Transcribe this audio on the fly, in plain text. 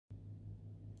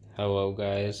Hello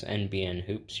guys, NBN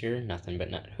Hoops here, nothing but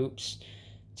net hoops.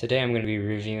 Today I'm going to be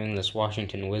reviewing this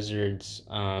Washington Wizards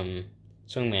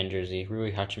swingman jersey,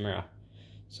 Rui Hachimura.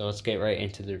 So let's get right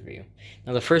into the review.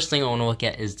 Now the first thing I want to look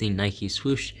at is the Nike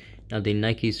swoosh. Now the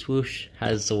Nike swoosh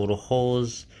has the little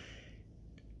holes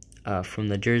from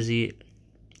the jersey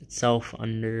itself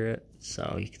under it,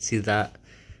 so you can see that.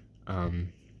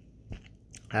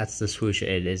 That's the swoosh.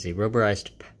 It is a rubberized,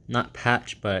 not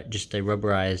patch, but just a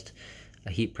rubberized,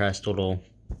 a heat pressed little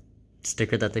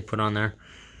sticker that they put on there.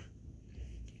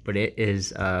 But it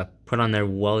is put on there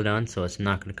well done, so it's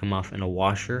not going to come off in a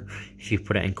washer if you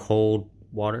put it in cold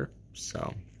water.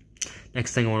 So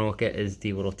next thing I want to look at is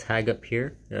the little tag up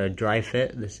here, dry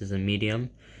fit. This is a medium.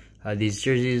 These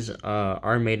jerseys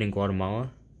are made in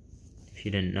Guatemala, if you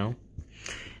didn't know.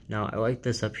 Now I like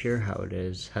this up here, how it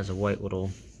is, has a white little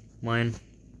line.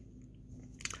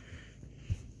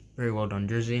 Very well done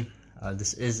jersey.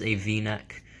 This is a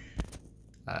V-neck.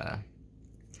 And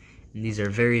these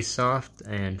are very soft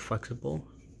and flexible.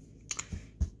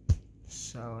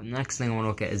 So next thing I want to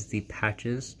look at is the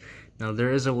patches. Now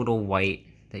there is a little white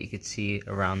that you can see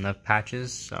around the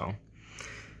patches, so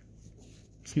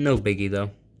it's no biggie though.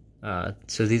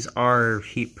 So these are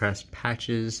heat pressed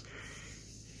patches.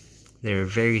 They're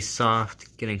very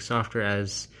soft, getting softer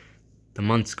as the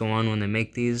months go on when they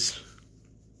make these.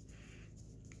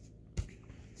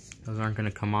 Those aren't going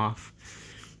to come off.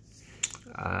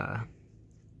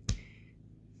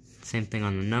 Same thing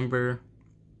on the number.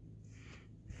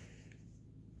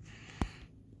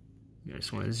 I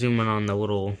just want to zoom in on the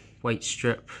little white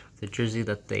strip, the jersey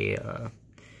that they, I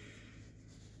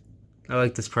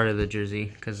like this part of the jersey,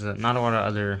 because not a lot of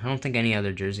other, I don't think any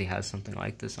other jersey has something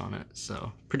like this on it,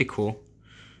 so pretty cool.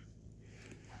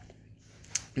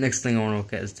 Next thing I want to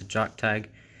look at is the jock tag.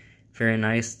 Very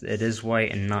nice. It is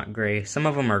white and not gray. Some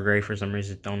of them are gray for some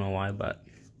reason, don't know why, but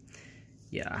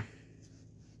yeah.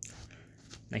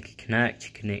 Nike Connect,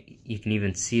 you can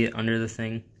even see it under the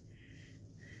thing.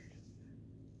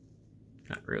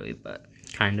 Not really, but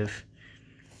kind of.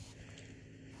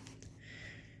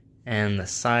 And the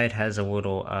side has a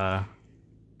little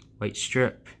white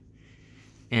strip.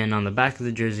 And on the back of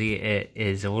the jersey, it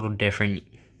is a little different.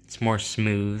 It's more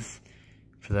smooth.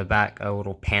 For the back, a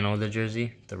little panel of the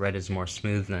jersey. The red is more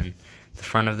smooth than the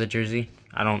front of the jersey.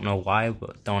 I don't know why,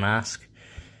 but don't ask.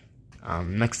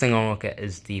 Next thing I'll look at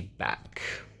is the back.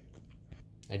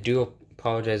 I do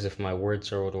apologize if my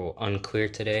words are a little unclear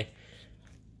today.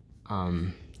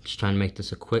 Just trying to make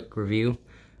this a quick review.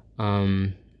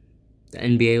 The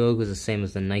NBA logo is the same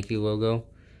as the Nike logo.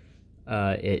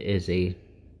 It is a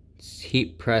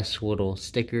heat press little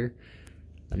sticker.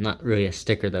 Not really a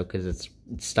sticker though, because it's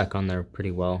stuck on there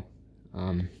pretty well.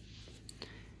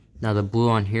 Now the blue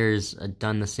on here is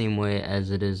done the same way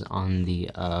as it is on the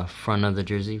front of the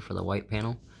jersey for the white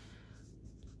panel.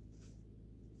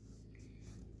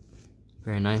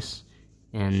 Very nice.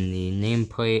 And the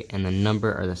nameplate and the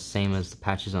number are the same as the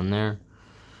patches on there.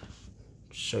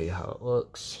 Show you how it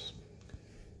looks.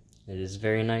 It is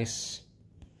very nice.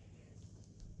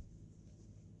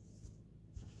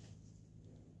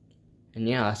 And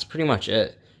yeah, that's pretty much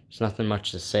it. There's nothing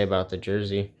much to say about the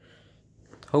jersey.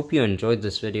 Hope you enjoyed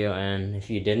this video, and if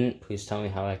you didn't, please tell me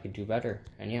how I could do better.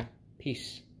 And yeah,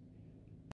 peace.